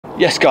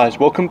Yes guys,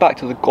 welcome back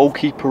to the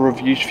Goalkeeper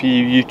Reviews for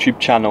You YouTube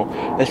channel.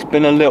 It's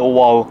been a little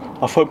while.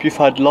 I hope you've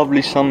had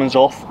lovely summers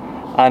off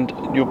and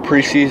your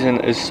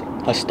pre-season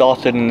has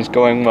started and is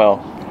going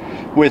well.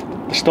 With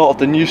the start of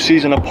the new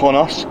season upon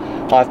us,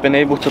 I've been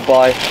able to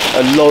buy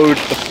a load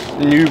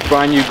of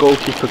brand new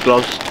goalkeeper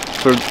gloves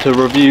to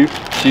review,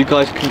 so you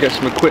guys can get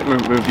some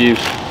equipment reviews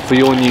for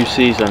your new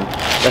season.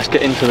 Let's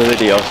get into the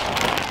video.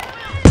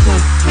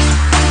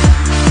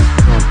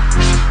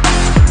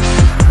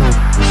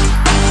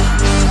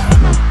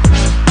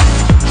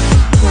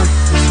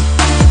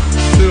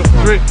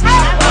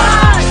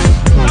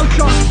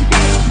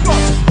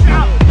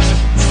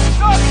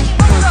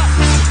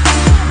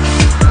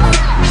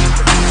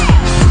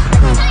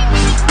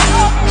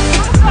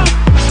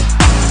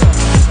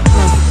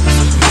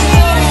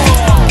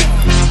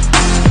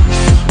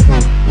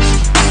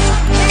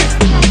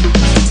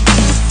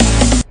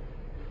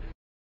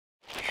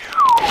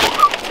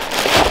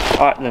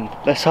 Alright then,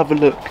 let's have a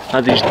look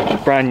at these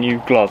brand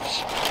new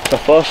gloves. So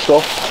first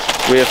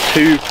off, we have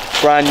two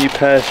brand new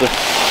pairs of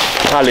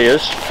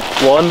Kaliaaers,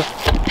 one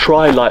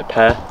Trilite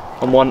pair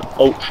and one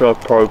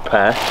Ultrapro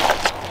pair.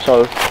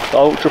 So the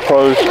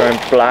Ultrapros are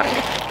in black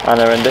and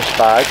they're in this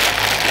bag.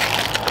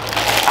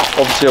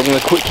 Obviously I'm going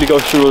to quickly go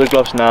through all the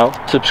gloves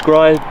now.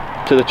 Subscribe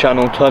to the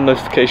channel and turn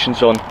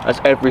notifications on, as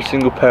every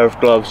single pair of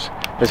gloves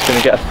is going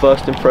to get a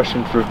first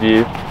impressions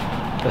review,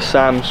 a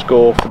SAM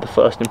score for the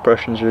first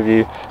impressions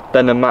review,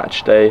 then a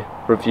match day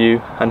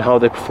review and how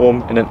they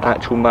perform in an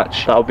actual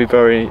match. That will be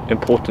very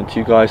important to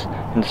you guys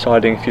in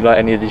deciding if you like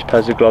any of these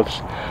pairs of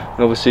gloves, and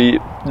obviously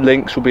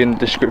links will be in the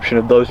description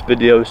of those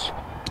videos.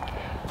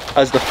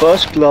 As the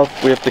first glove,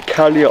 we have the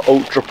Kaliaaer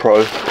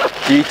Ultrapro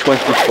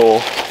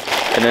D24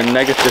 in a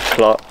negative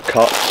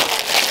cut.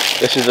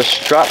 This is a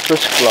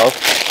strapless glove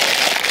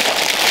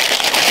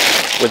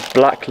with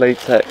black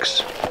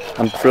latex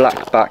and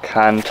black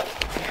backhand,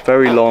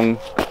 very long,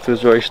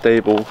 feels very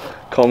stable.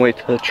 Can't wait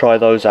to try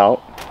those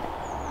out.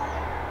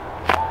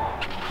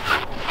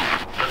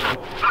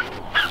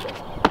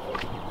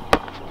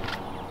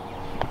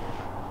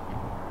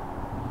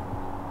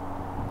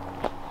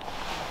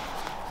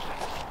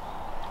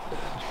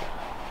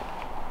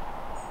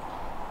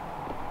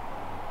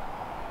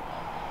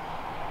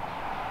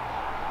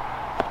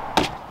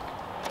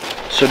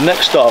 So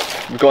next up,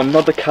 we've got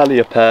another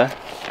Kaliaaer pair,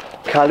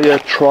 Kaliaaer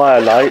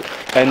Trilite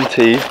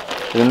NT,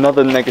 with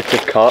another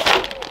negative cut.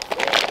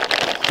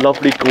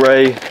 Lovely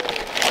grey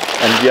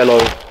and yellow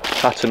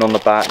pattern on the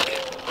back.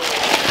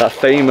 That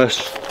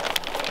famous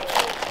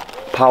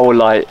power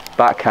light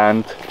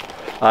backhand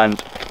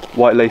and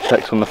white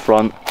latex on the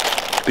front.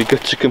 Be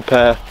good to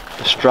compare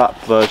the strap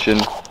version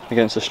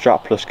against the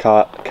strapless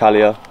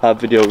Kaliaaer. That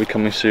video will be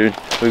coming soon.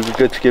 It would be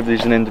good to give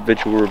these an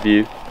individual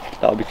review.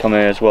 That will be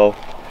coming as well.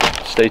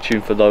 Stay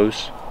tuned for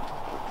those.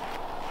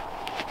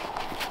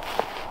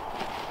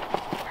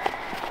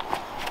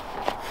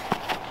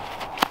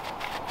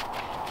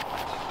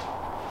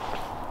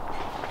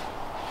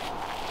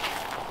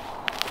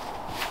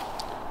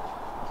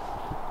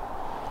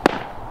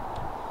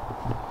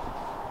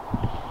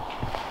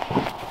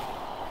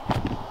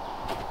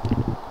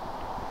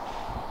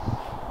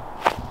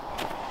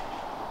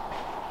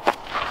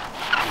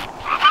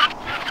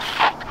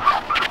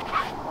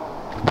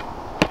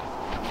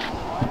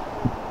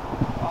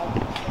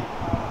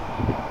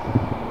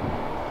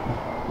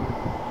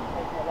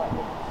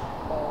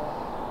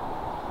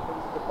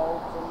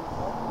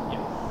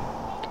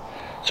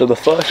 So the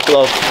first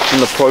glove from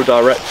the Pro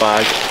Direct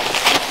bag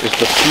is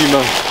the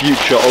Puma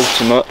Future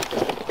Ultimate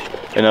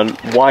in a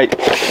white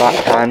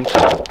backhand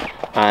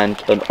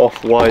and an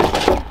off-white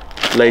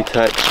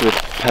latex with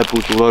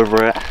pebbles all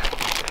over it.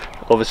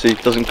 Obviously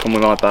it doesn't come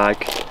with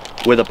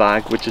a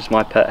bag, which is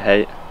my pet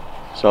hate.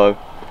 So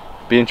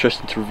be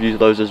interested to review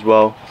those as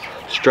well.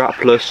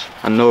 Strapless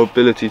and no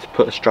ability to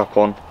put a strap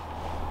on.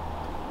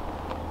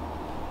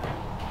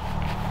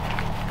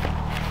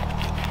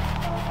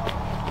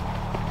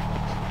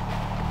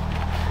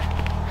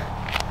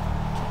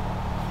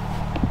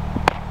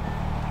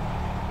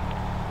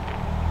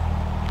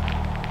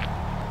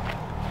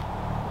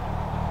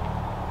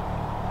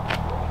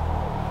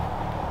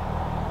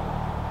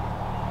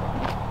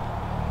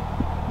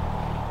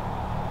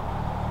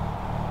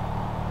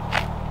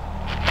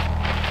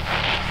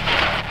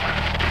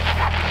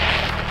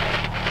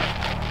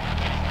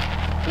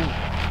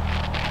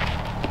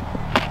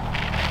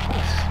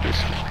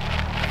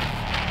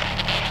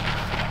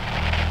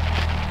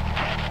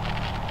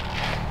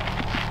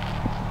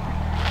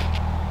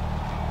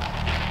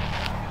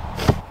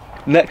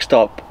 Next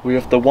up, we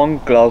have the One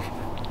Glove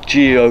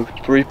Geo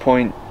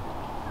 3.0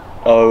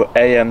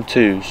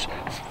 AM2s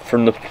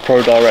from the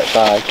Pro Direct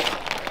bag.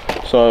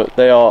 So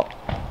they are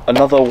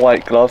another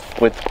white glove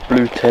with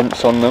blue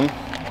tints on them.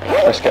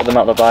 Let's get them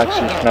out of the bag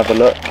so you can have a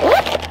look.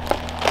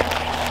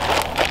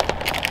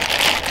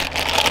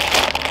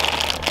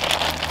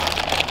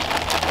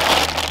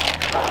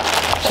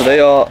 So they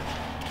are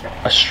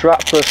a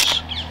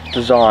strapless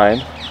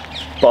design,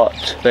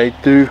 but they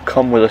do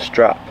come with a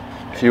strap.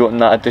 If if you want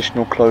that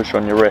additional closure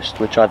on your wrist,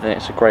 which I think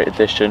is a great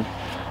addition,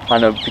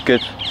 and it would be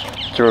good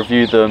to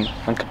review them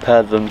and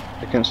compare them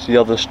against the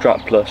other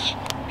strapless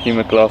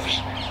Puma gloves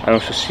and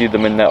also see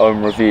them in their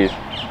own review.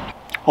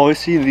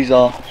 Obviously these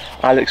are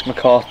Alex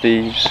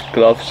McCarthy's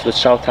gloves, the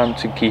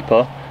Southampton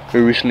keeper,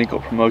 who recently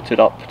got promoted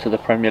up to the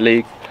Premier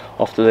League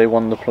after they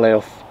won the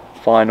playoff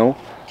final,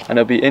 and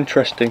it'll be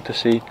interesting to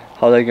see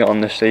how they get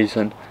on this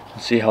season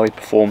and see how he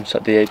performs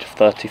at the age of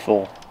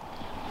 34.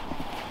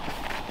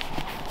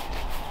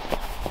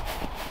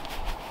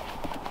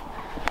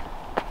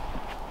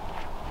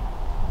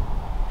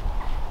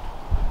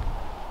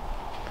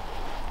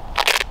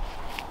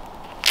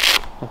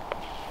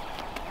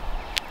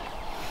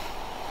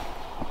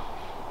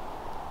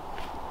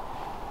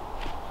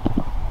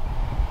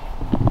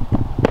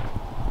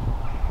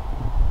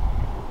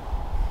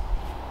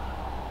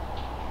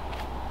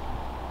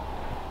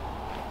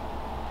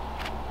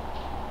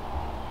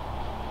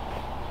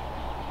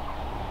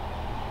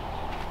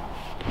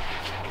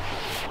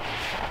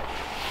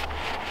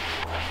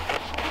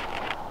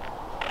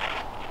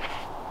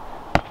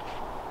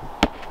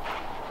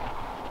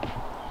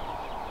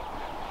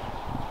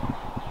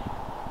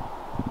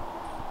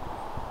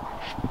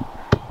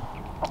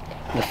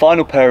 The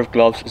final pair of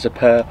gloves is a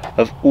pair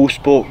of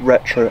Uhlsport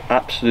Retro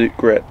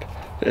Absolutgrip,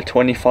 a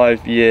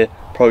 25-year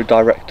Pro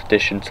Direct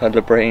edition,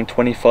 celebrating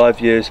 25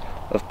 years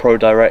of Pro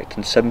Direct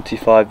and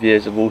 75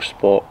 years of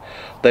Uhlsport.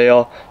 They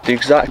are the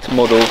exact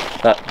model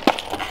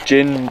that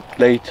Jim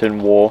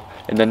Leighton wore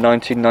in the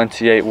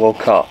 1998 World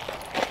Cup.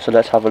 So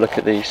let's have a look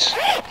at these.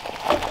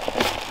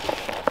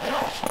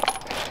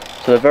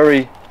 So they're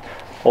very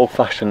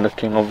old-fashioned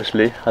looking,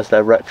 obviously, as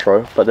they're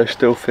retro, but they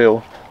still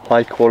feel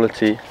high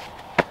quality.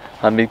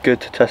 And be good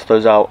to test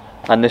those out,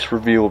 and this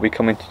review will be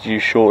coming to you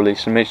shortly,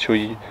 so make sure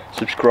you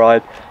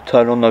subscribe,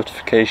 turn on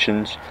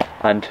notifications,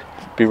 and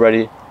be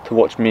ready to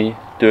watch me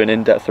do an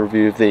in-depth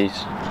review of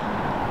these.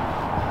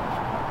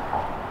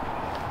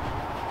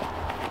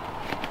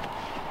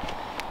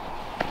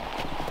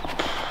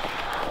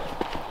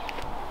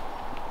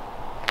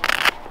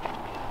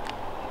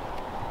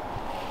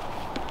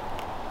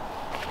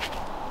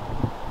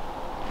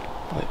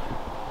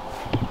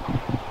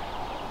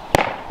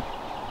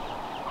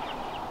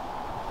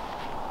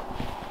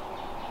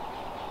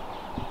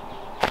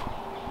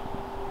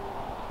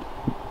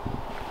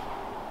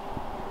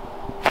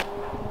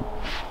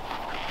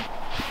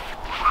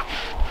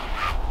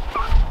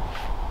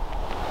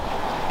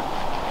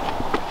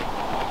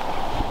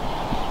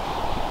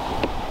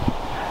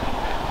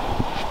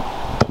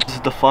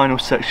 The final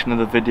section of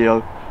the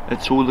video,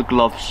 it's all the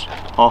gloves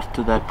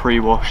after their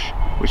pre-wash,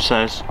 which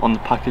says on the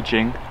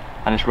packaging,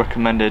 and it's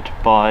recommended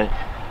by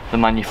the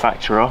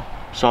manufacturer.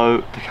 So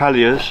the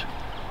Kaliaaers,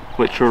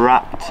 which were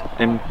wrapped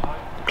in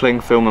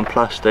cling film and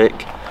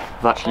plastic,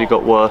 have actually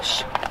got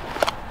worse.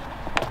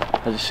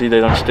 As you see, they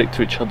don't stick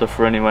to each other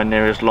for anywhere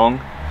near as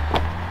long,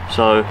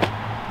 so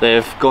they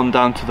have gone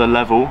down to the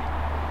level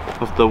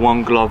of the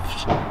One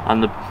gloves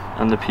and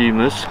the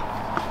Pumas.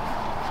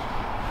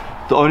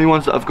 The only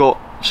ones that I've got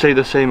stay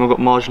the same or got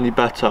marginally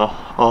better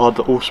are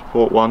the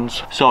Uhlsport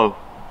ones. So,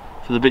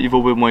 for the bit you've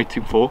all been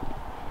waiting for,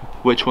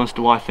 which ones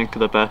do I think are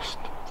the best?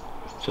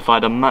 So if I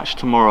had a match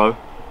tomorrow,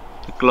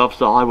 the gloves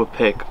that I would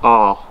pick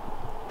are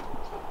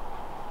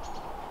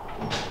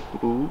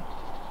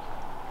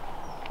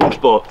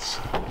Uhlsports.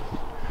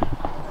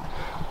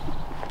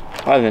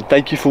 Alright then,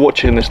 thank you for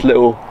watching this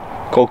little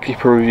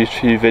goalkeeper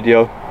review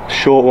video.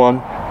 Short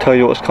one, tell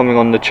you what's coming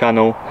on the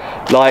channel.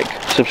 Like,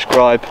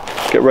 subscribe,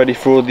 get ready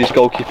for all these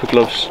goalkeeper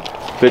gloves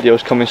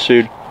videos coming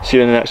soon. See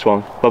you in the next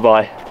one. Bye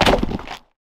bye.